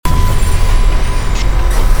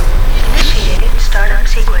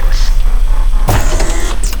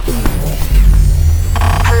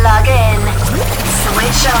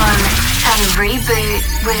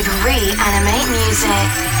Reboot with Reanimate Music.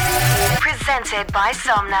 Presented by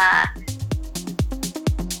Somna.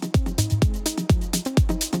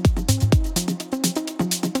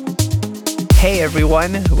 Hey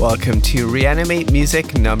everyone, welcome to Reanimate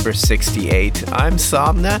Music number 68. I'm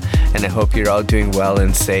Somna, and I hope you're all doing well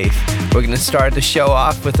and safe. We're going to start the show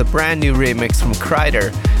off with a brand new remix from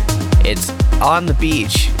Kryder. It's On the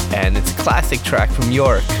Beach, and it's a classic track from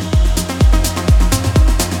York.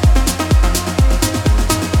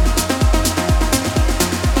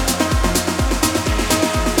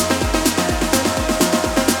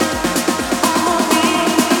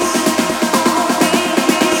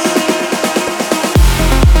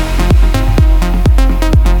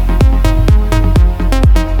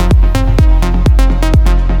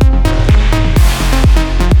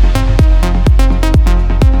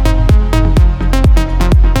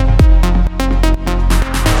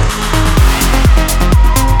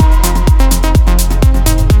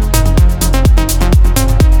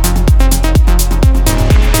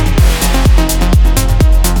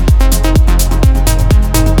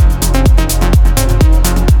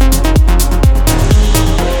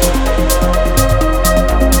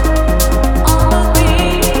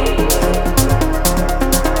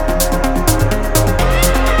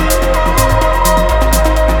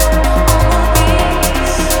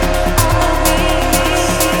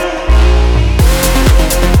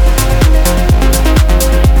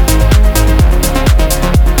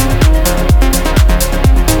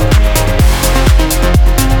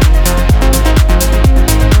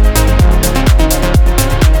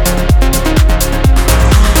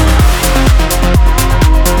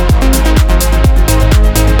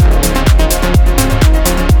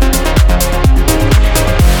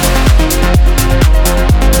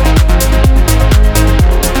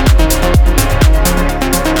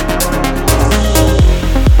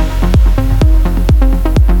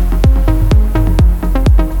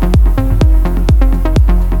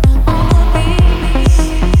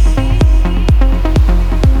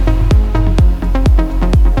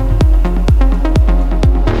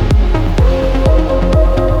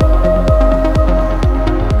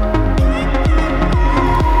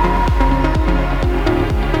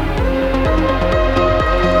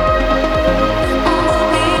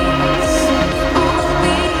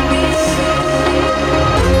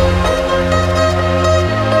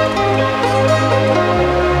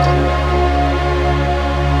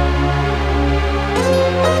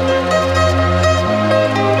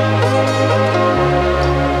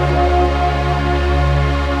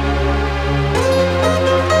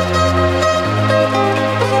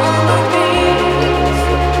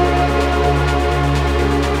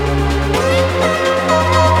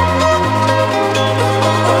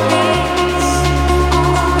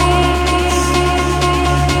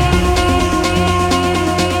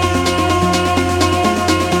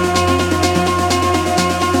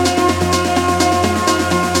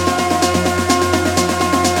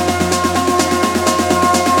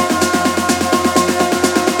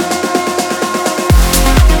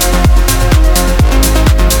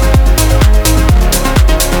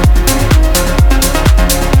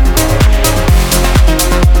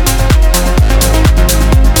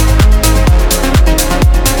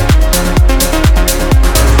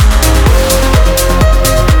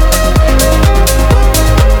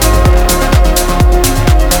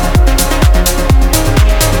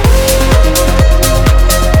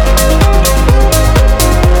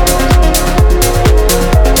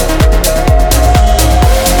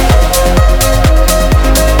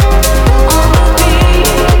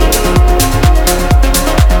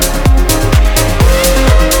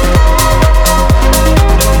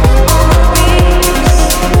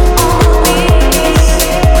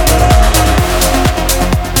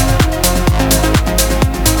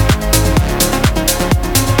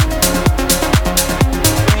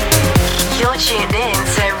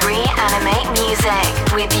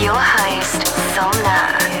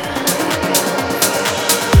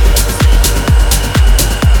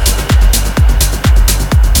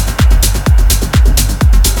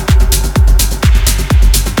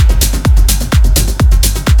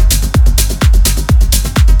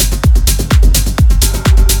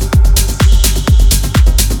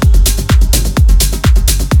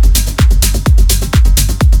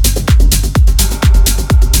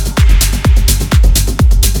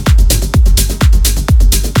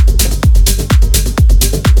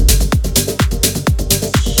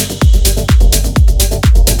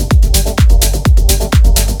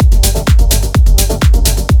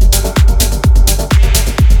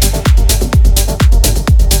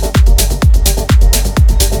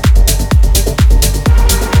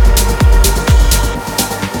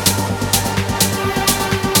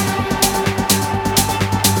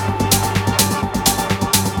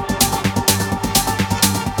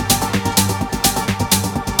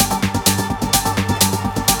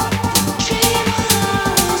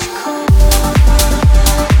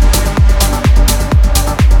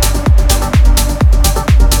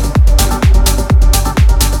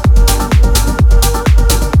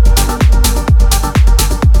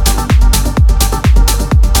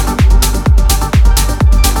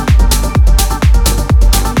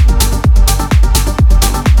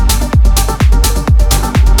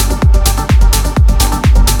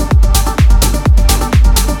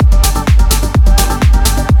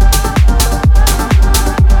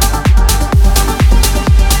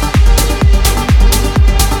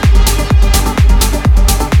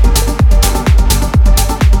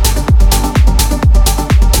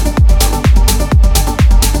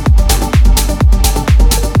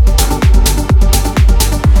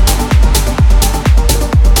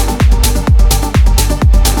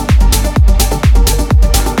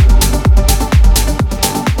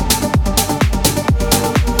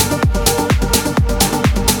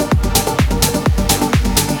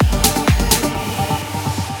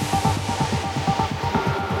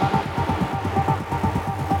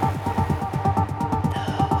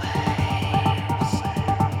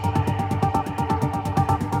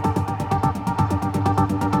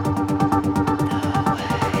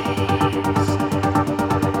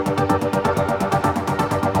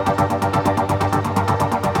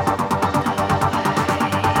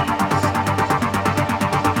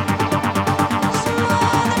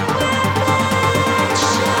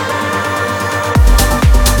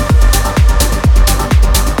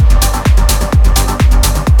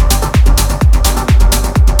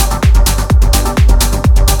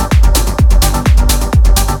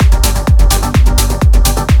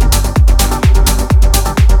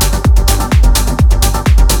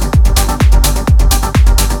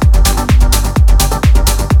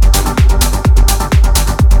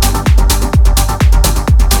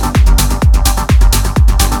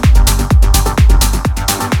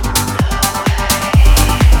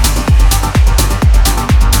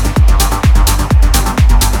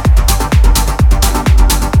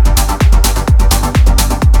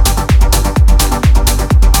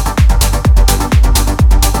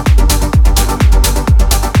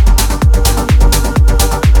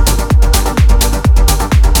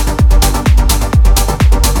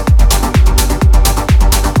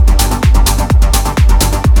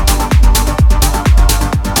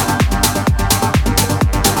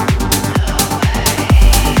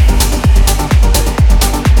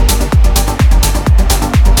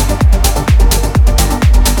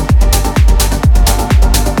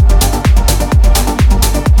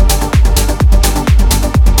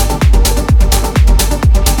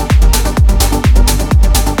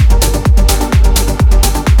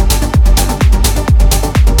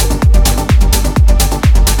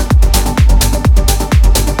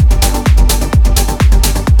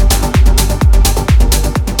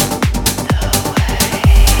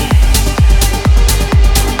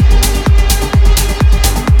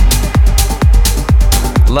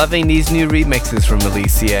 Loving these new remixes from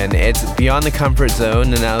Alicia, and it's Beyond the Comfort Zone,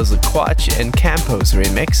 and that was a Quatch and Campos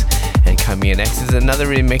remix. And coming in next is another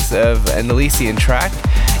remix of an Elysian track.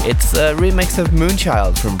 It's a remix of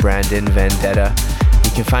Moonchild from Brandon Vendetta.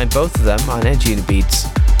 You can find both of them on Engine Beats.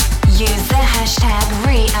 Use the hashtag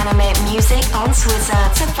ReanimateMusic on Twitter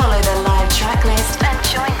to follow the live track list and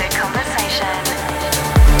join the conversation.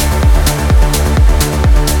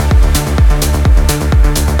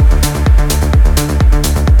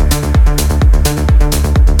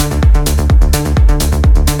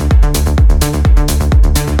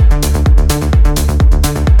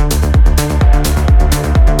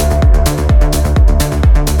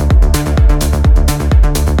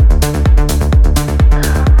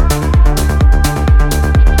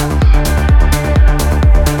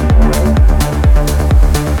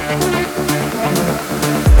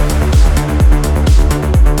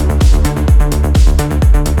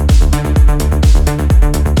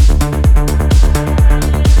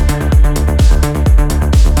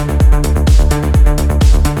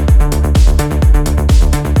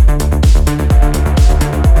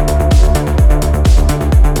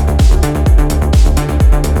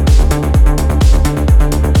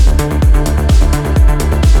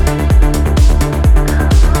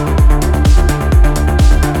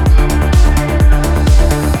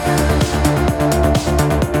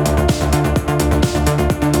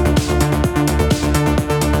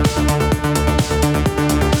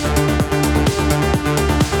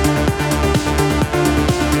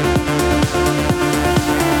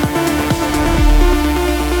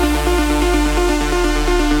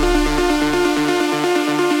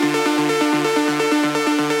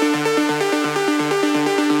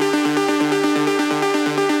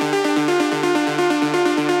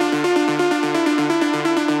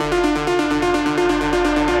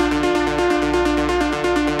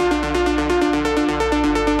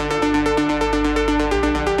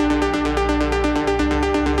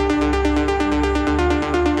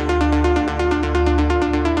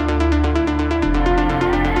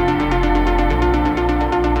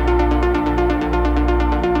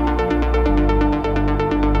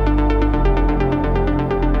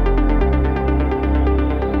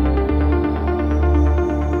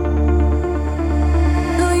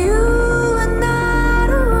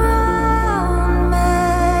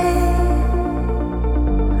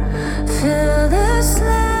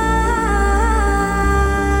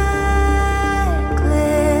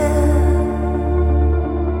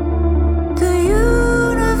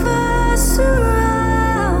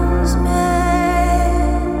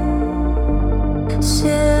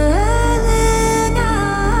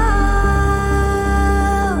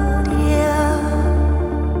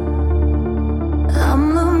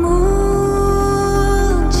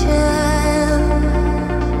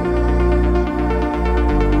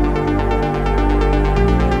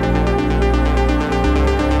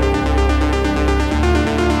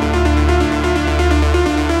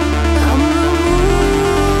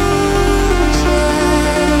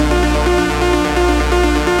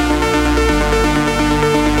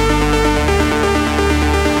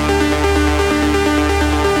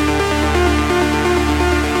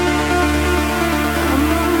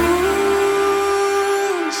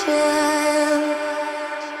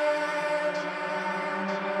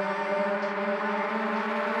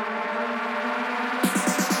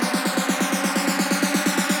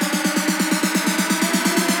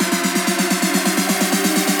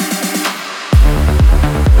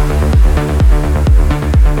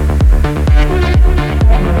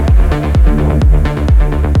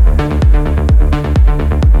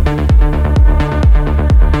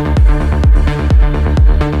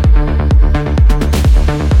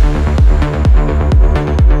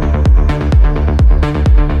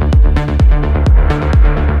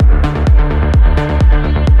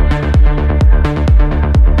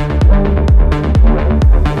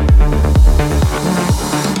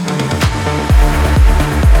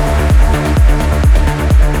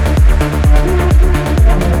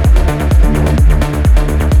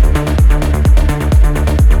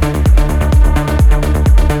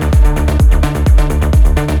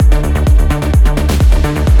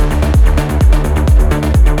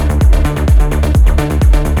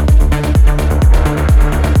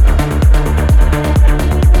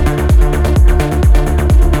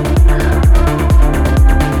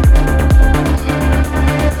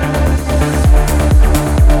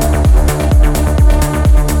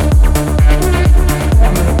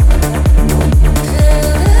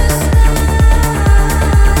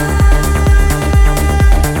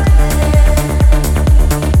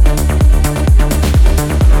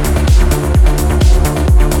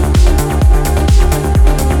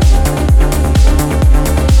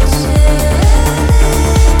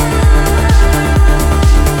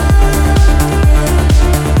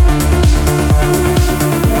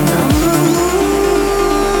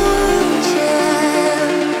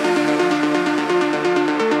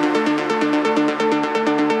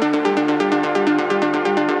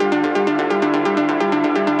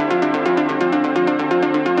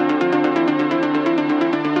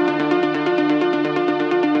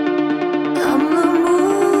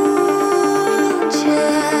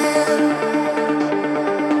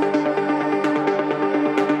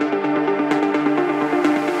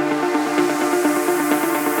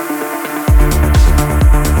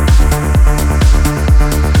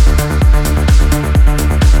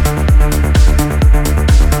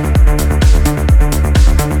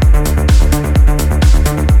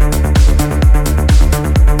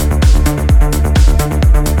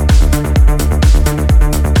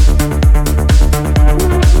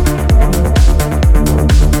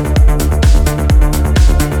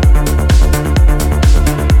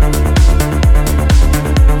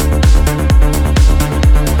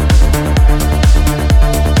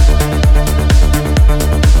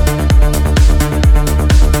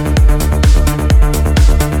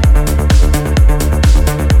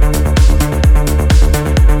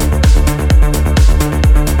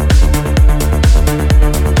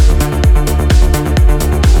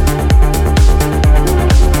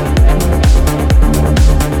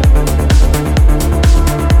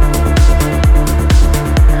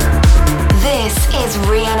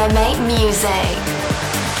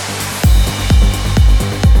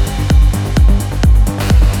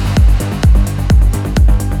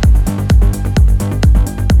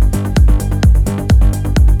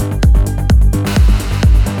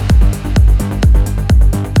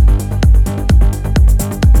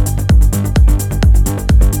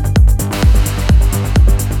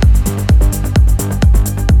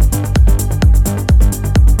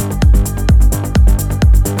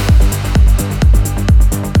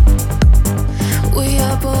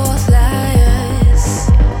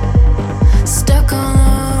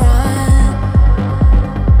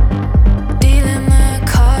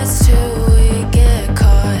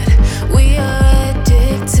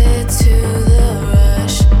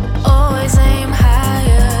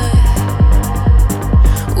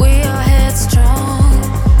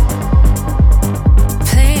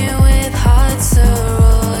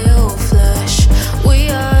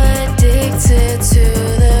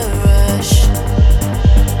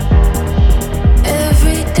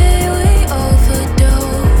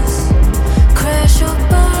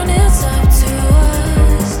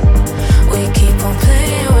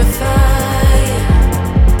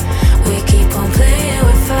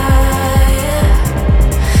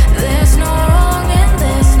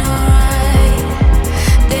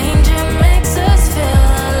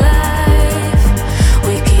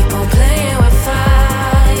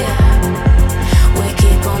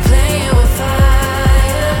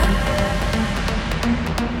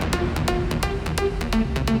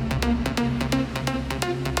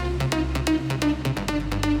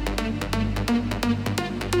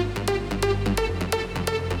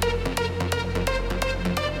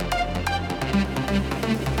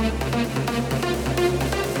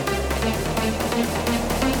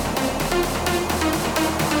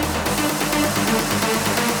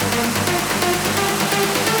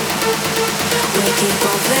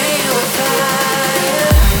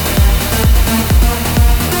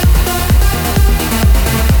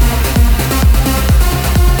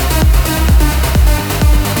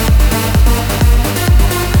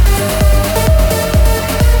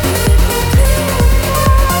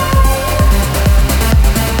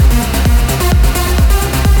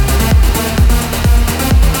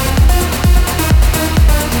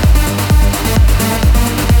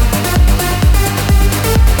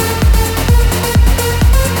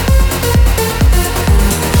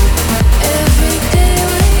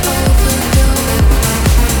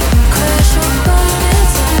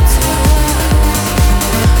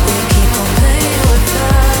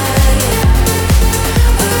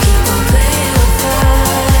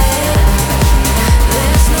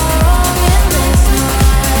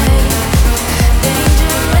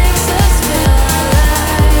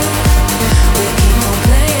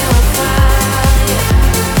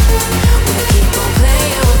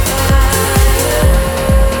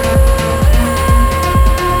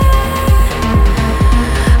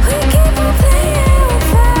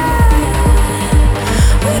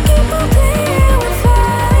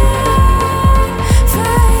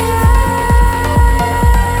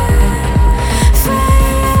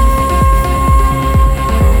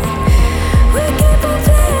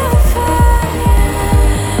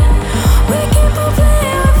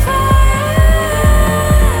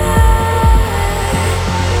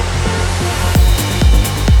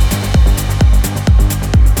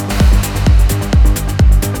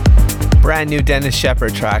 brand new Dennis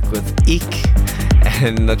Sheperd track with Eek,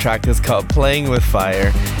 and the track is called Playing with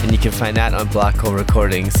Fire, and you can find that on Black Hole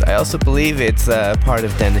Recordings. I also believe it's part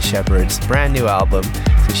of Dennis Sheperd's brand new album,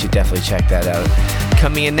 so you should definitely check that out.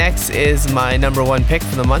 Coming in next is my number one pick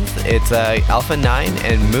for the month. It's Alpha 9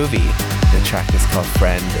 and Movie. The track is called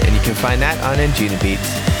Friend, and you can find that on Anjunabeats.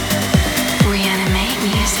 Reanimate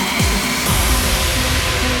Music.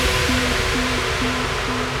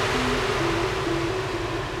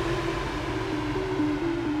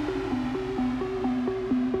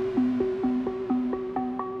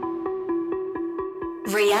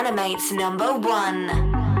 Reanimate's number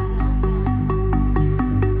one.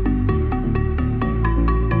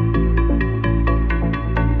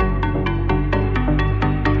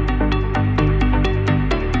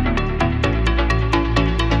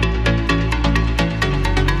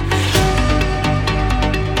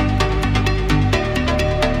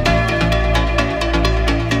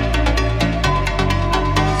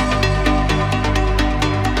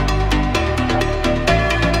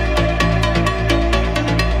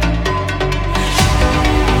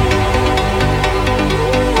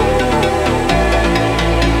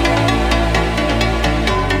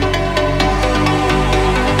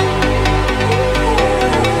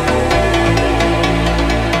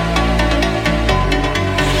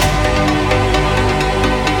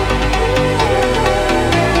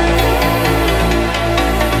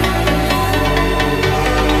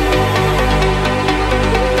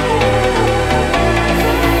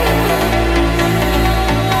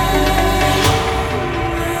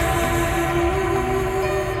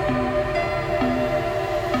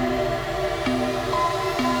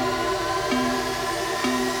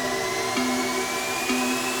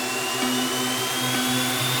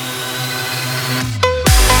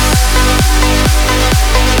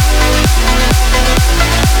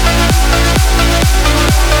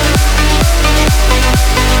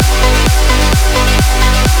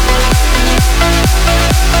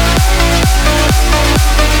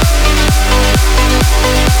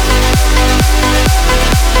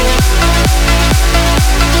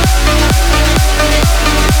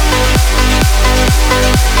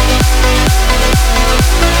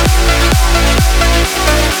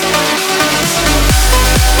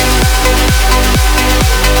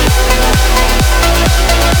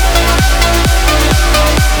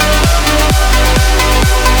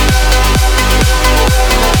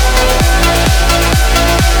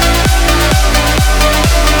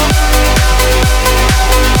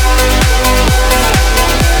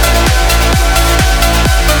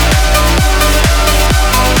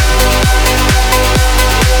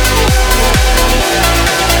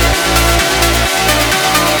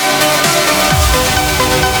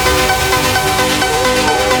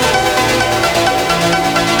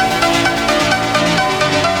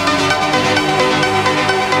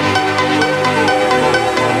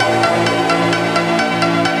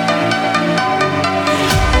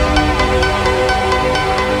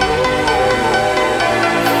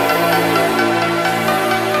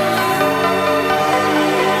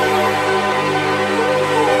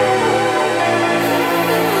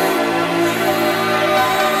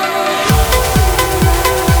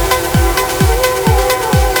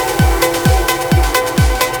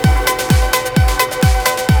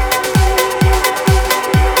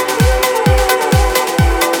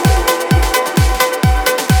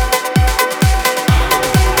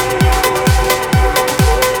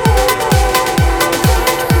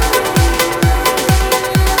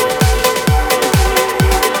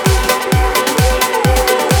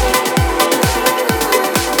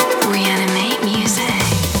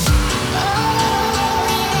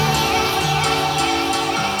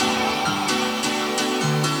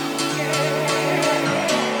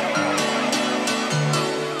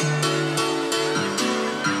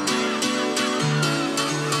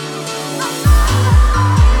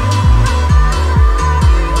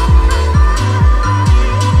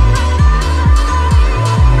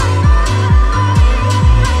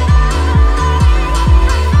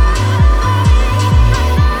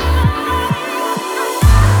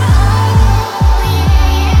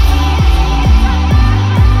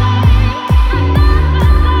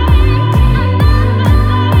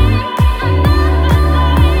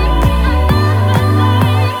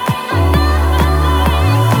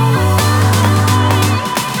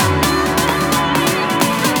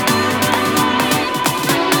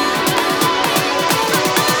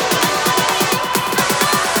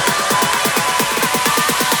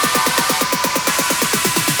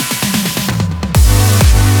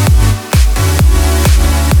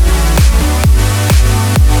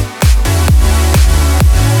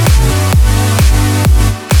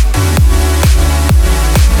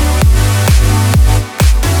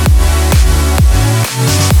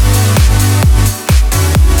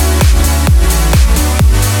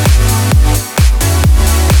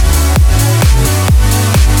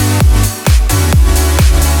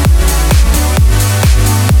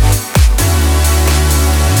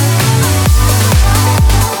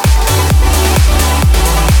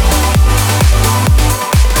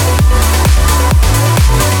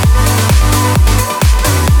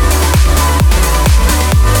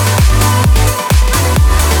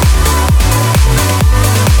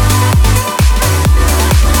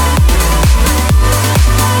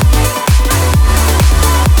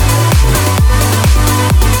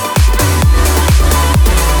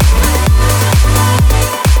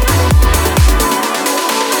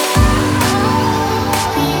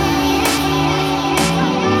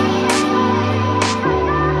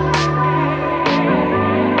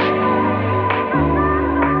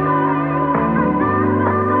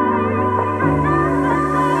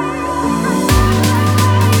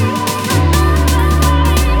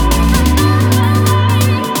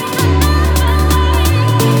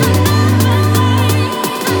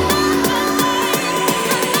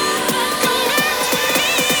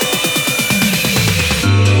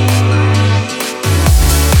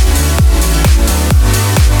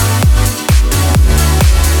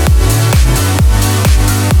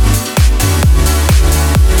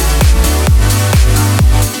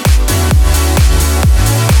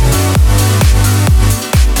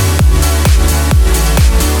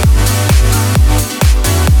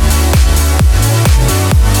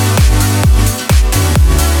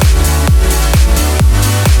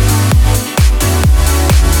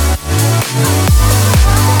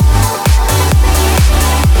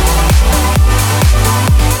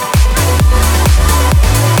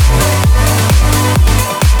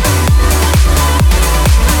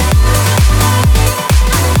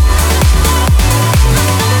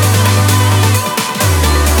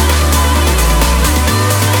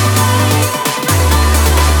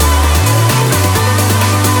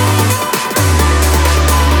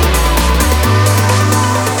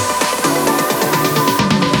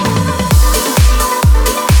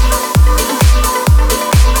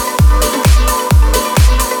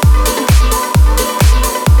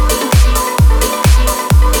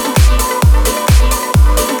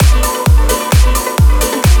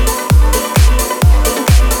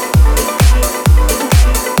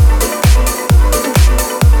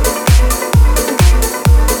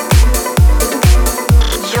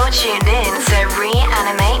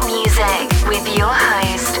 with your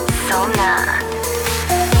host, Somna.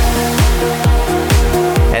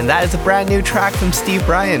 And that is a brand new track from Steve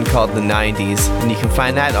Bryan called The 90s, and you can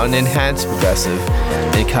find that on Enhanced Progressive.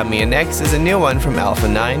 And coming in next is a new one from Alpha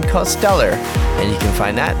 9 called Stellar, and you can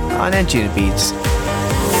find that on Engine Beats.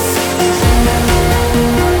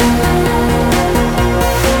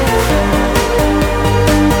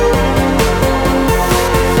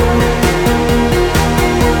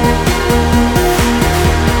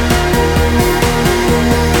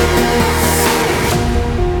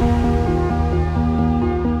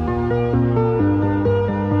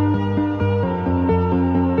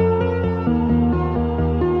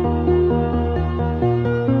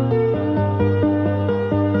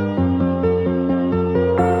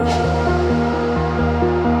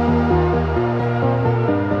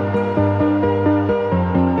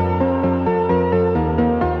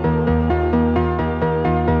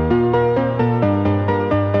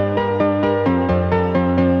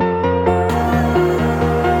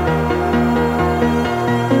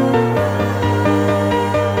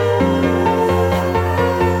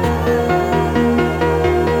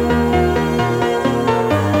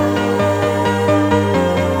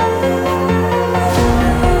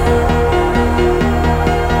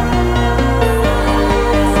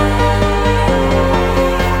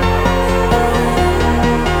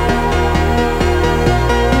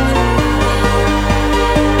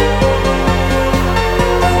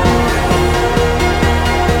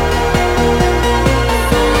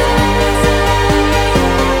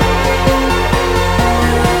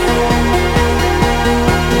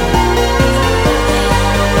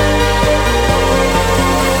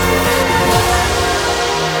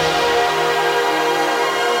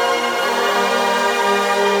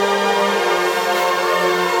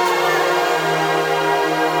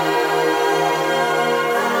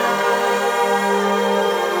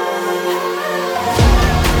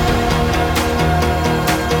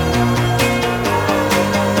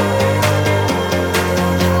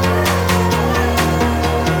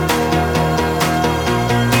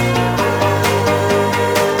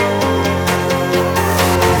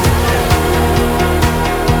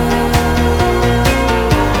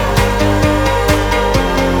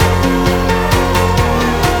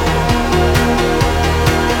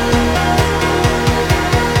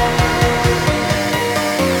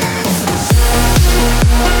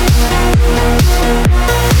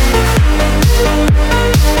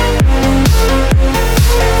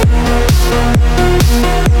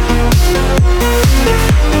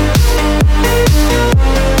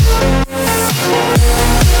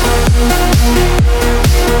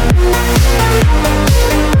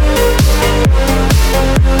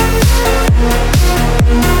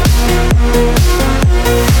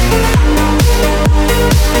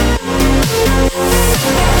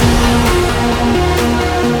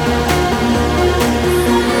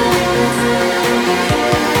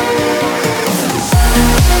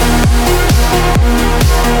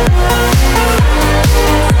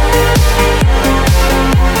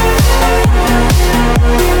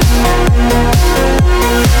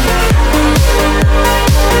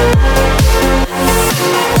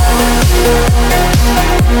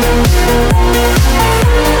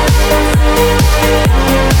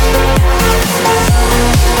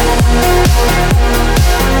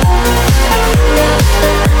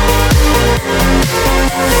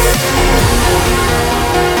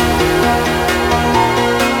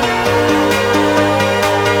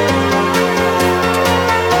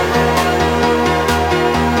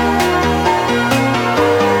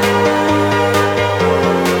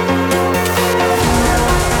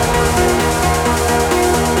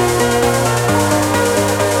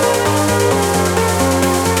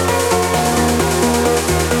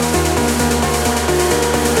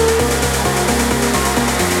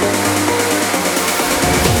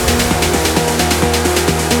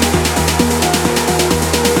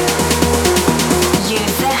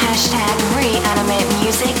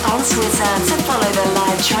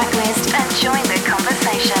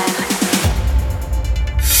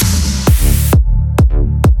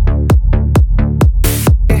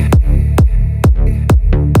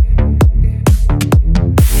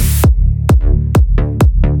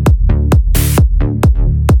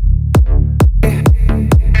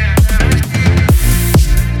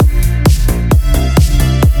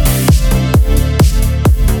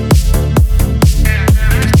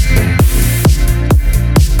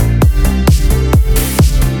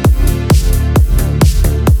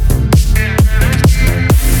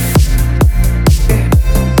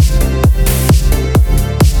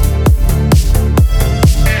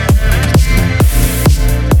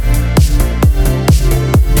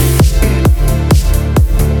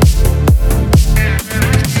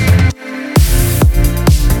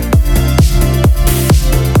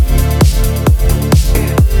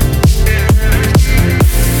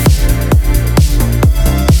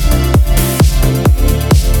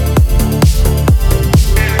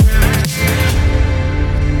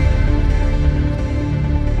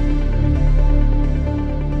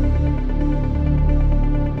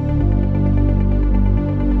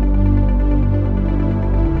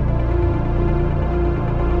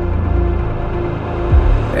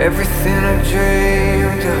 Everything I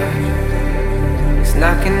dreamed of is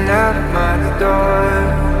knocking at my door.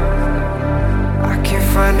 I can't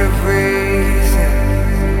find a reason,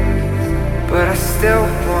 but I still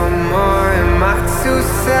want more. Am I too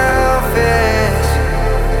selfish?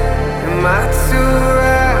 Am I too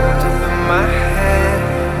wrapped up in my head?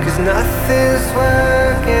 'Cause nothing's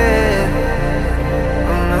working.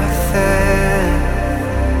 I'm nothing.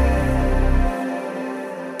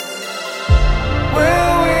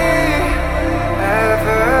 Will we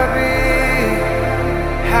ever be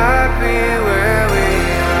happy where we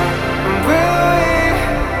are? And will we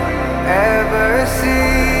ever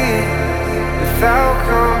see without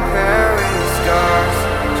comparing scars?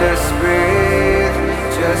 Just breathe,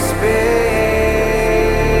 just be.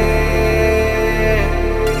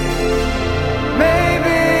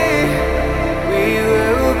 Maybe we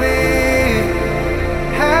will be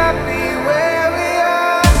happy where we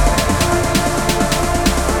are.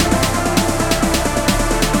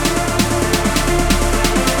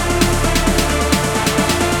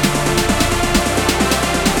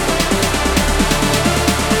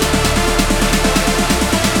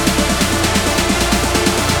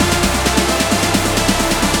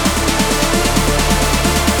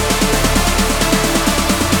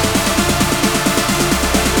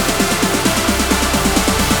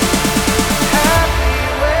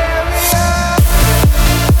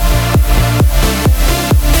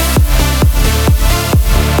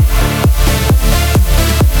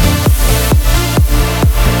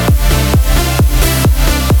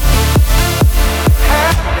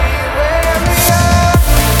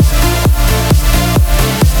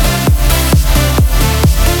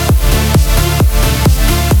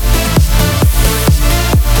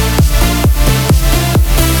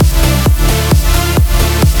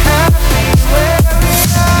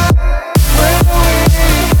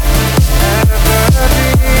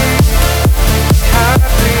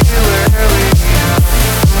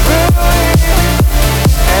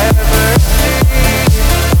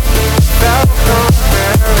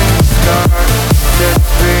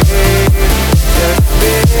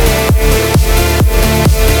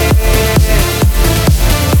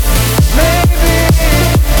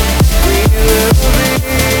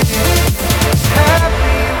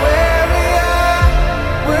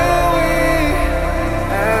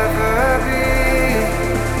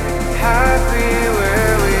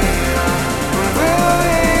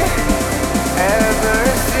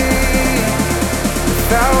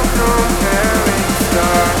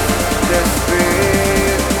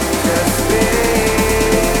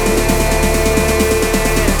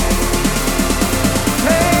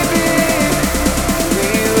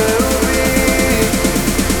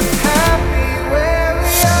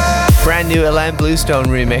 New Alain Bluestone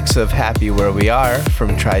remix of Happy Where We Are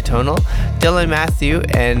from Tritonal, Dylan Matthew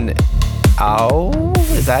and Au,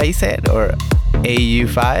 is that how you say it? Or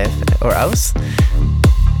AU5 or Aus?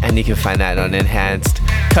 And you can find that on Enhanced.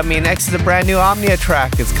 Coming next is a brand new Omnia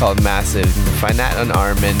track, it's called Massive. You can find that on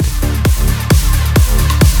Armand.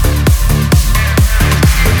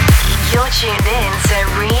 You're tuned in to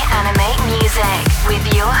Reanimate Music with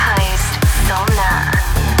your host, Somna.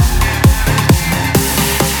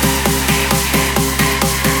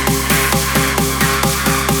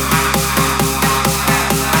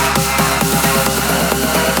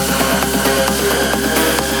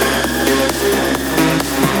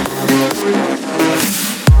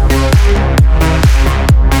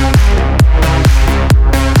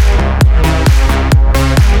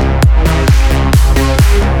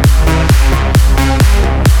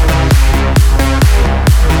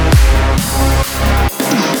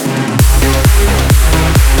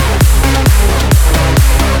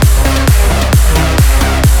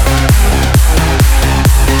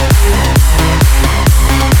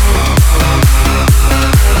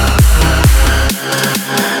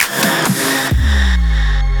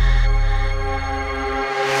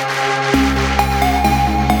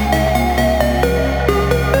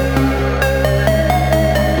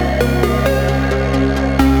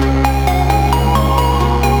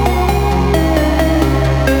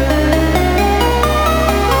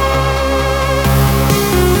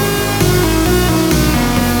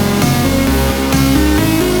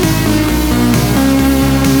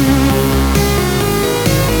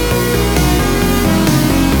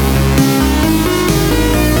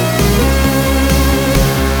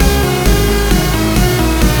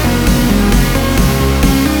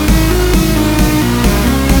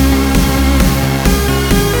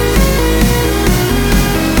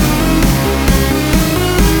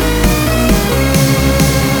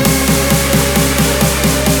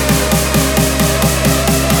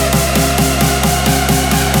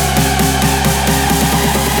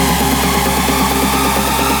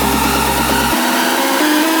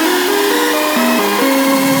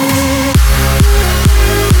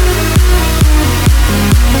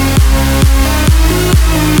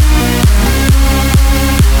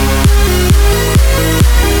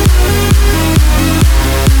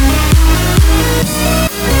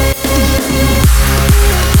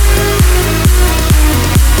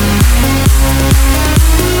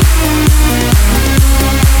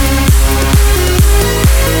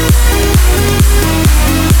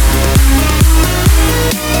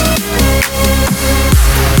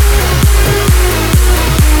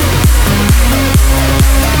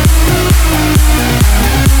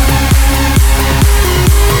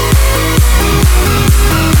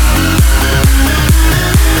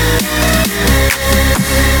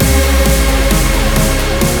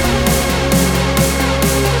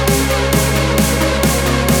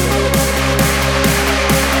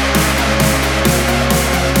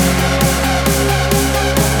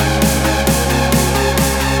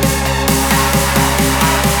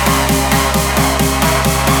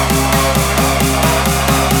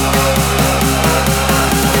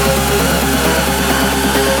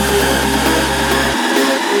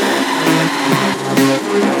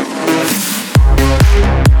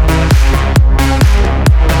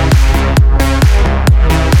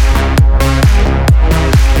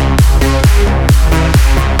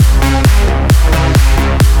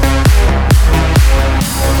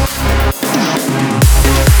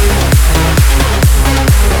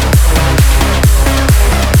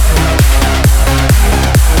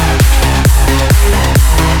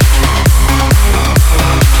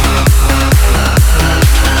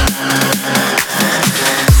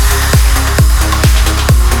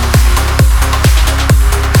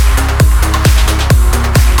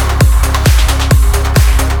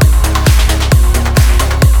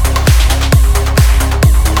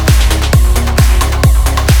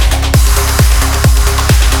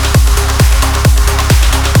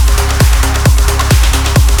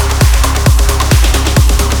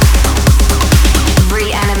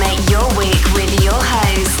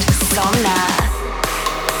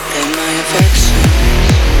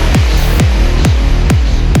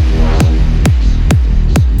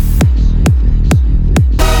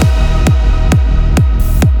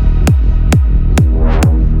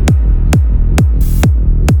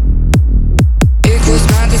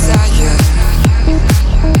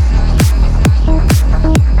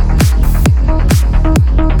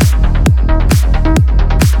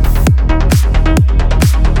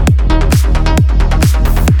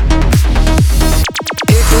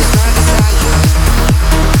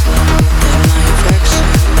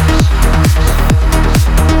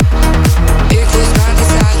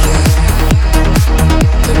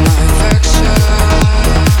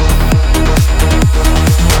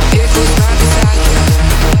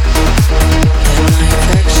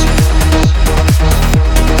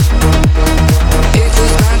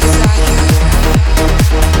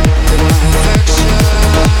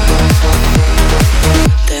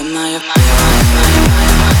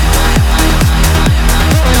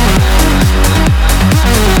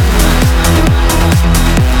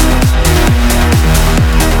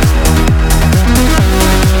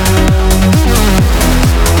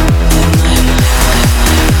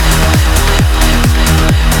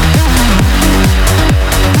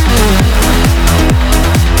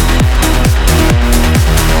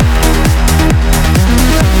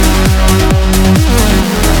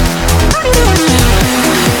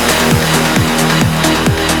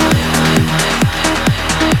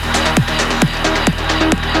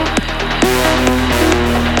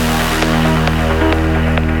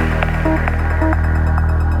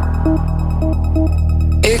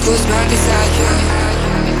 was my desire.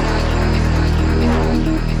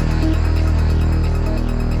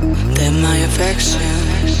 Then my affection.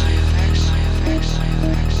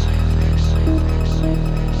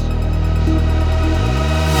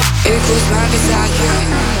 It was my desire.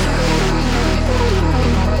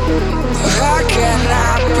 How can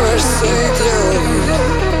I persuade you?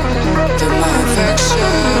 Then my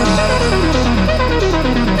affection.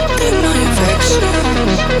 Then my affection.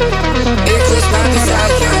 It was my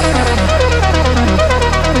desire.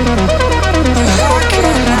 How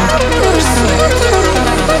can I persuade you?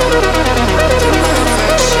 Then my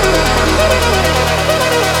affection. Then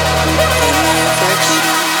my affection.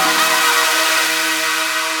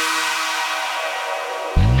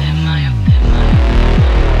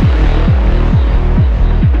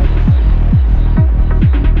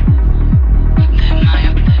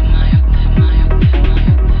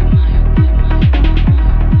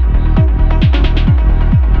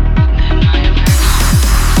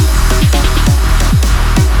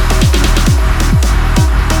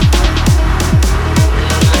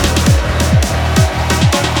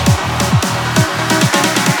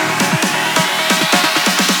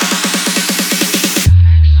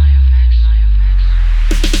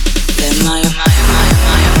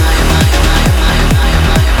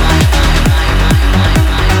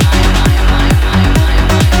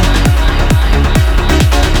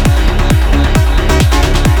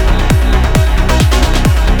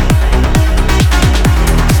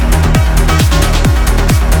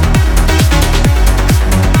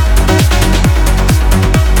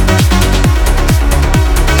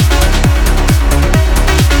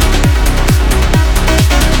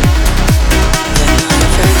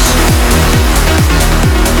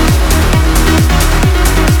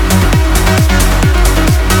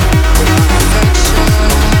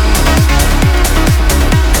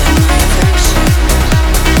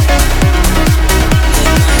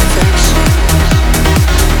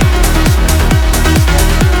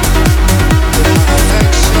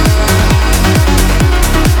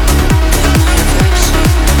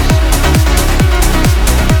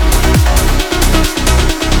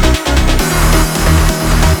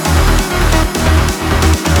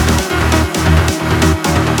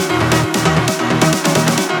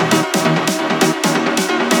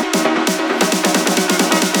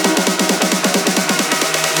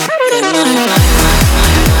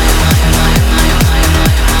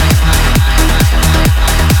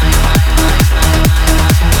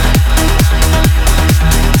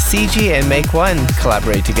 CG and Make One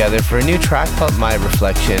collaborate together for a new track called My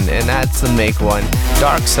Reflection, and that's the Make One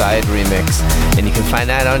Dark Side remix, and you can find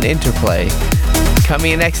that on Interplay.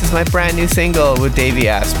 Coming in next is my brand new single with Davey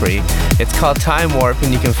Asprey. It's called Time Warp,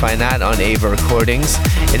 and you can find that on Ava Recordings.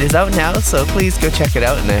 It is out now, so please go check it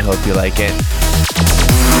out, and I hope you like it.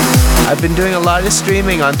 I've been doing a lot of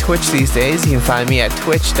streaming on Twitch these days. You can find me at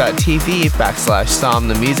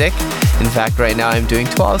twitch.tv/SomnaMusic. In fact, right now I'm doing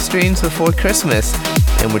 12 streams before Christmas,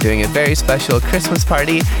 and we're doing a very special Christmas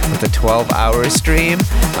party with a 12-hour stream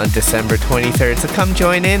on December 23rd. So come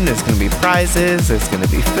join in. There's going to be prizes, there's going to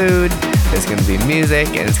be food, there's going to be music,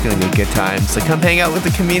 and it's going to be a good time. So come hang out with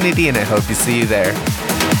the community, and I hope to see you there.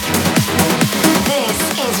 This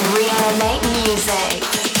is Reanimate Music.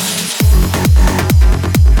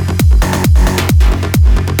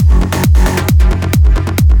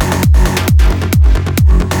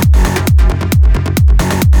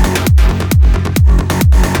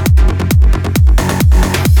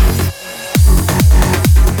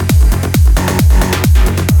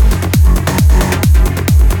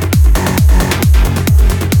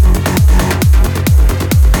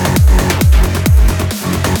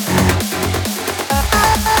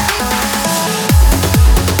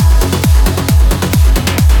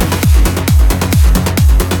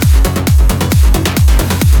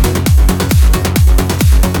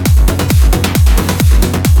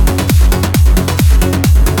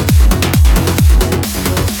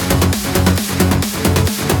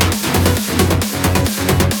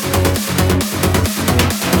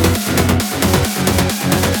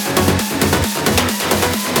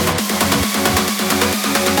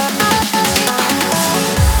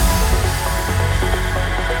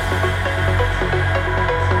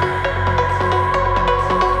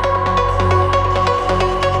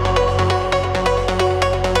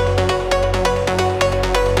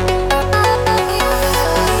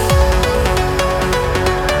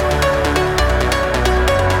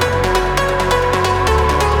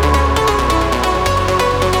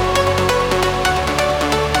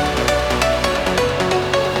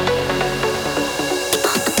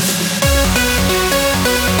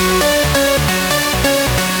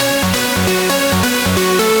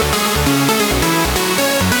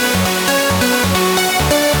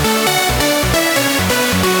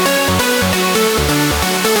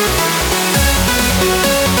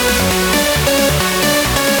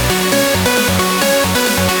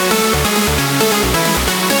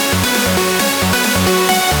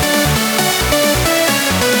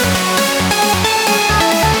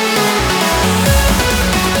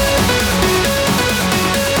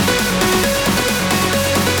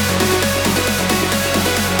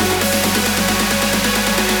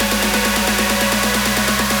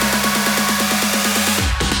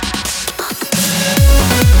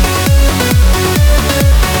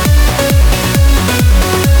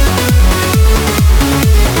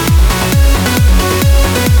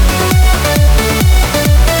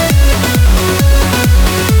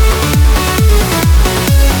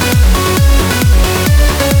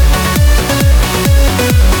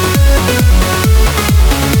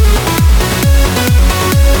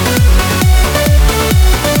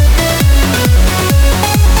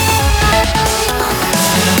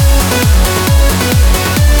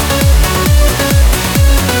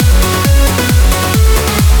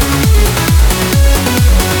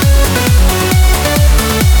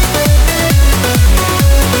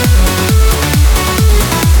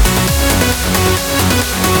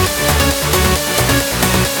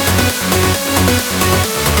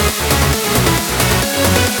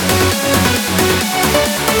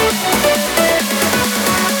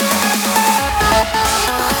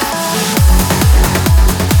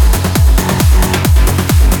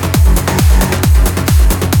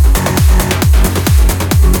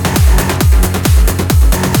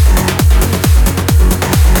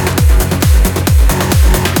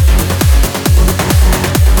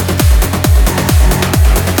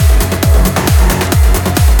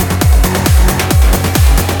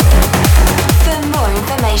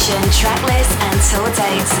 collaboration, tracklist, and tour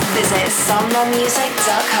dates, visit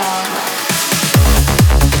somnamusic.com.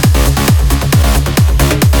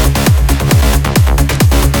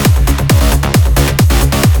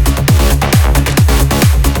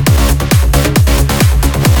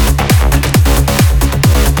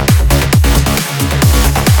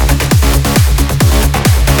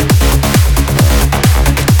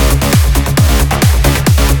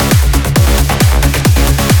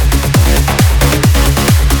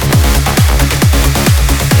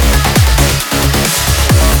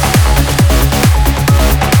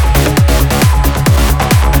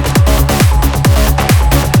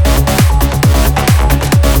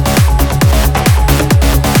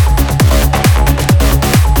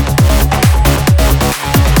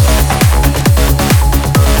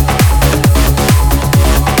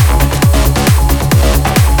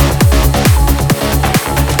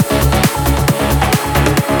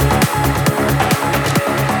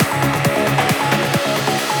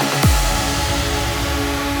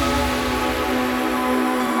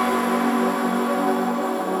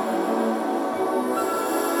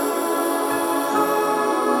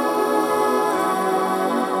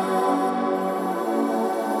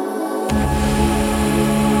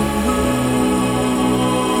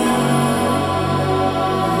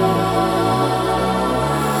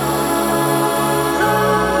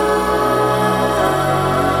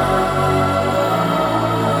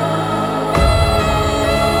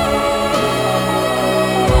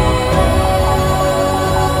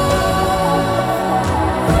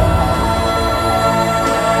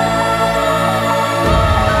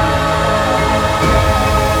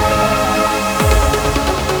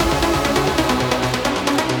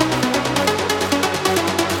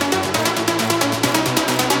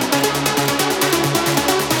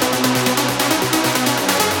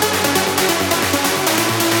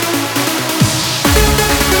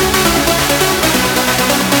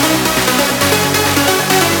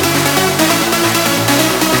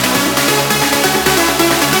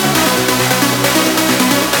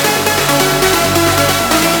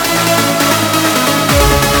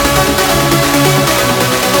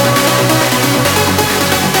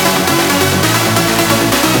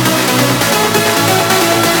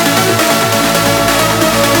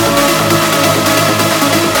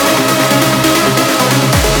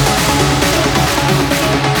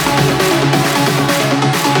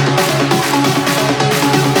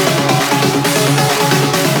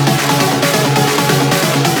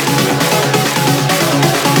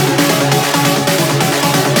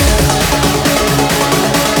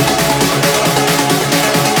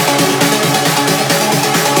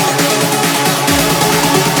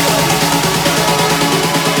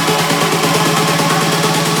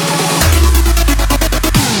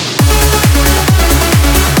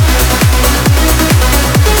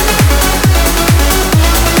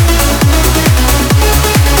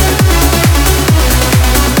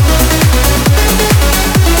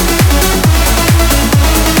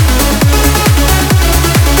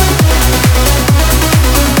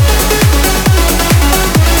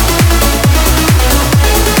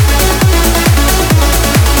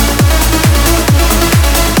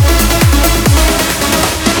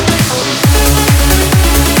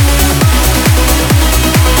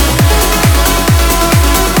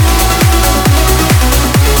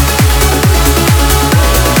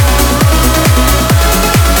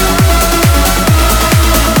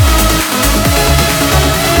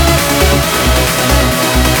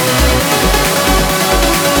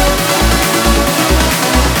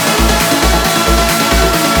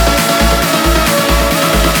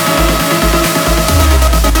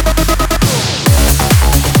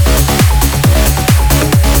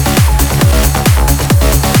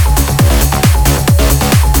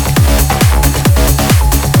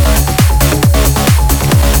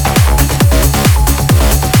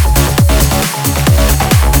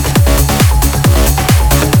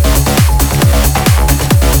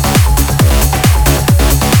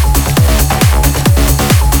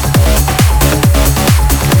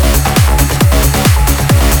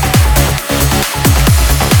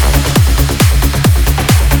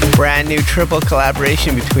 New triple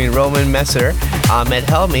collaboration between Roman Messer, Ahmed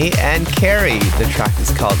Helmi, and Carrie. The track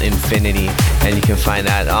is called Infinity, and you can find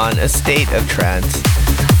that on A State of Trance.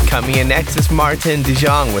 Coming in next is Martin De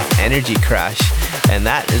Jong with Energy Crash, and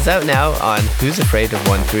that is out now on Who's Afraid of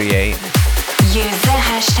 138. Use the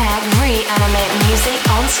hashtag #ReanimateMusic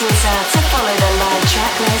on Twitter to follow the live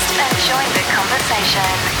track list and join the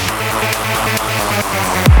conversation.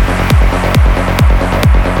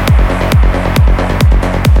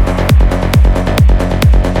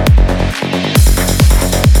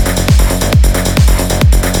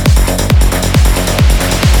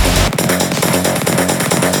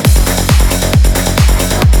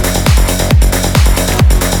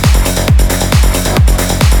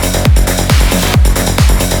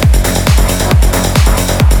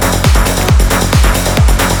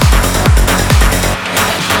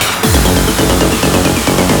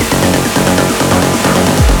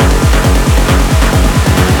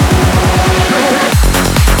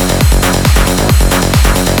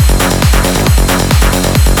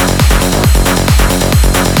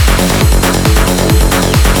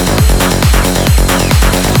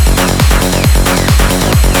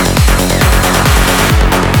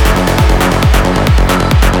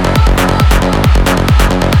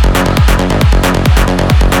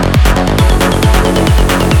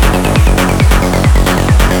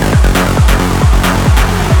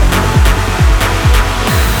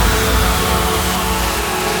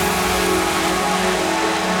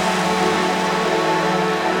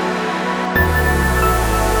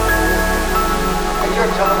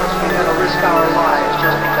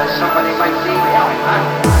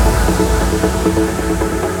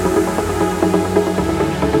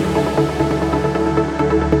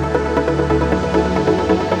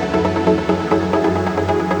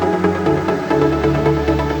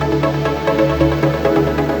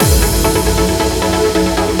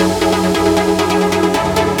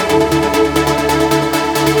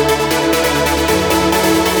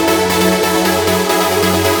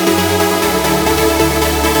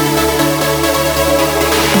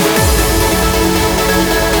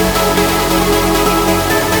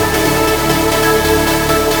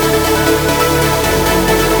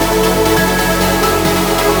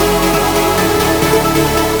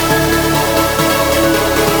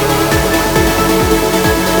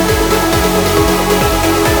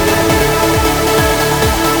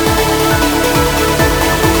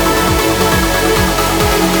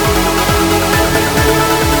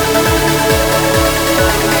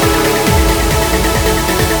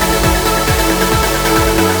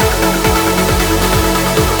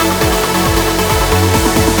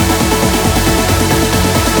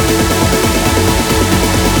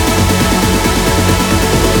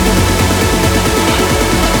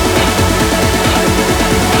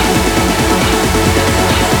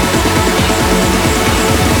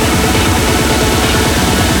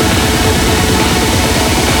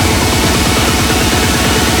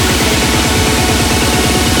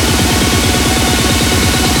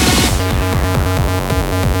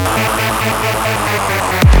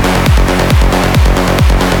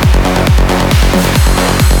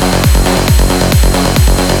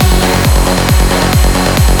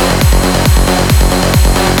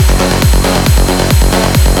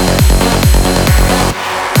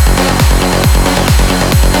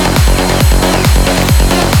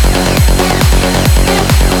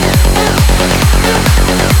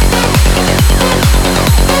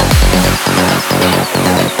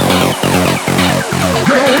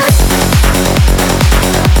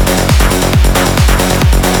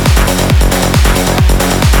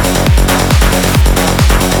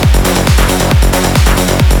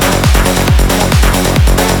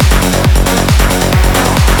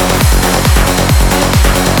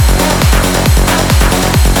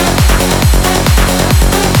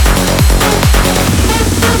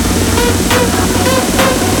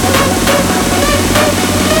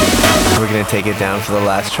 Take it down for the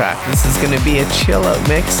last track. This is going to be a chill out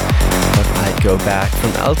mix of I'd Go Back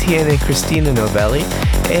from LTN and Christina Novelli.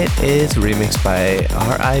 It is remixed by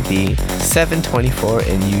RIB 724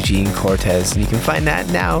 and Eugene Cortez, and you can find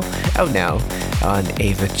that out now on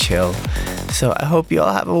Ava Chill. So I hope you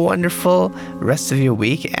all have a wonderful rest of your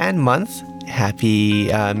week and month. Happy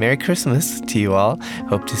Merry Christmas to you all.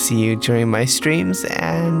 Hope to see you during my streams,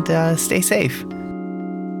 and stay safe.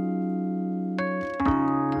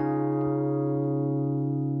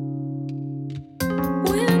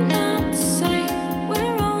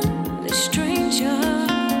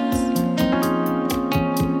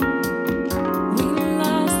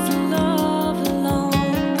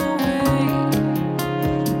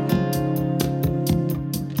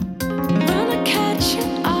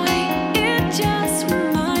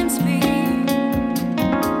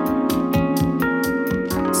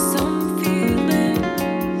 Feeling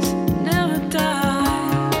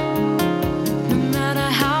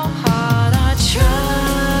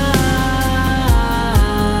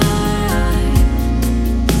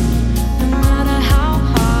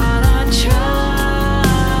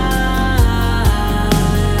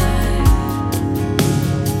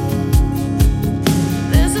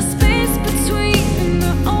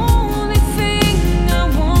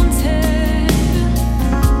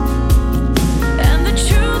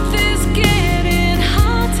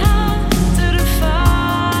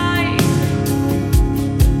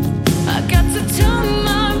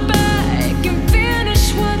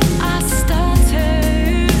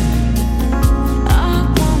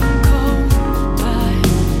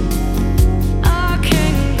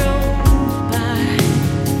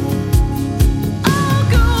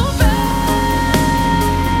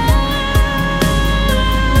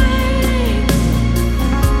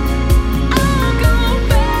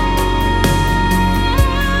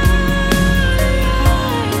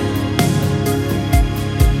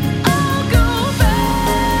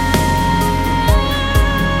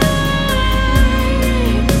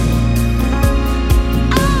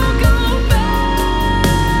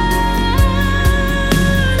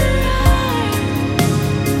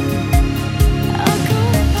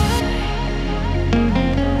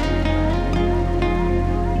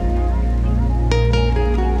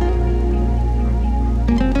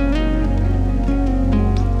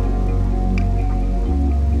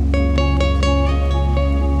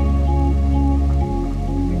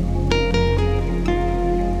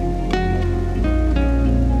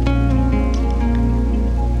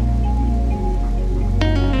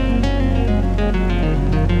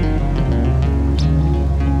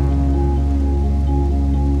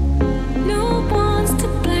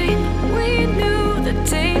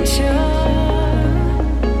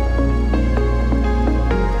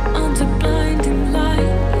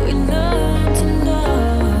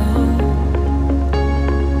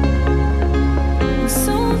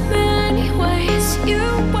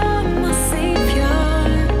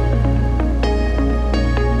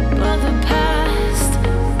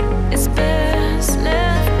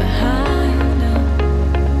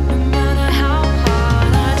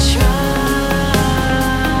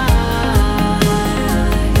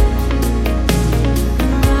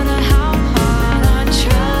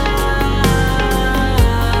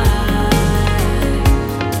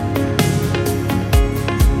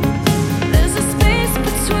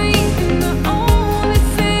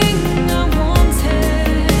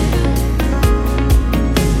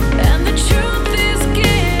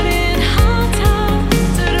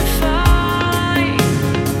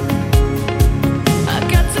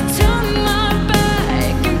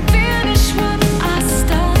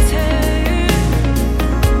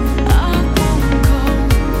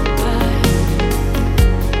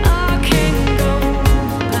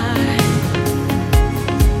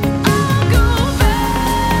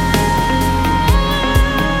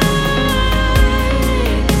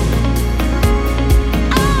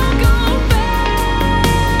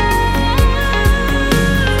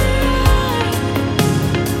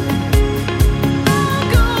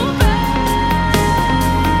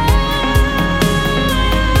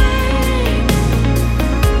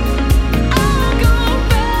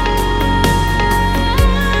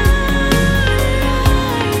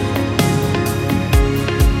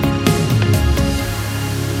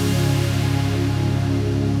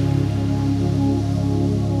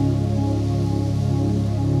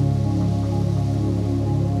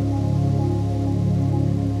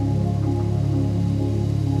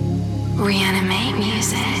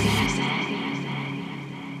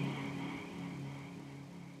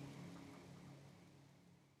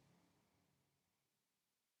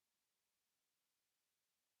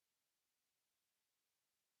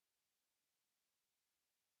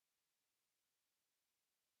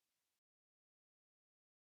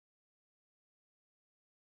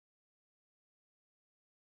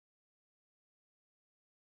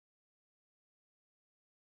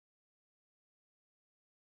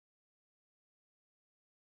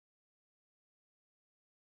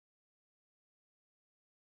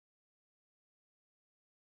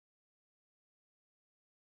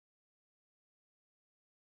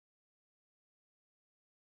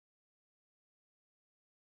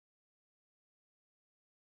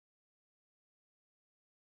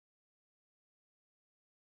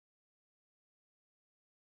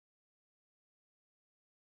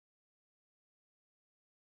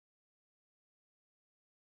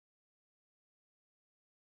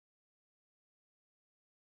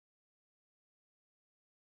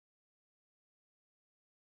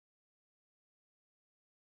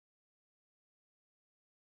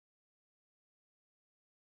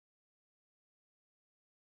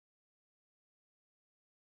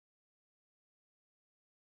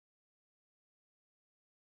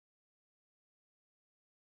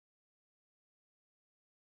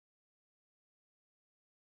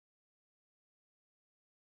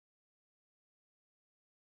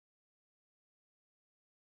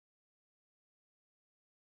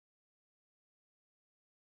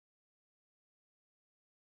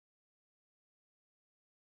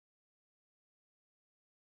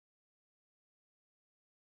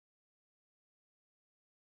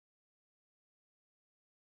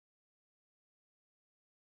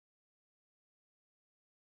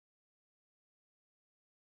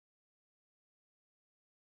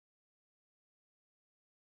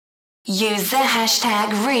Use the hashtag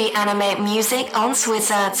 #ReanimateMusic on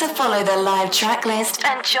Twitter to follow the live track list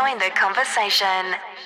and join the conversation.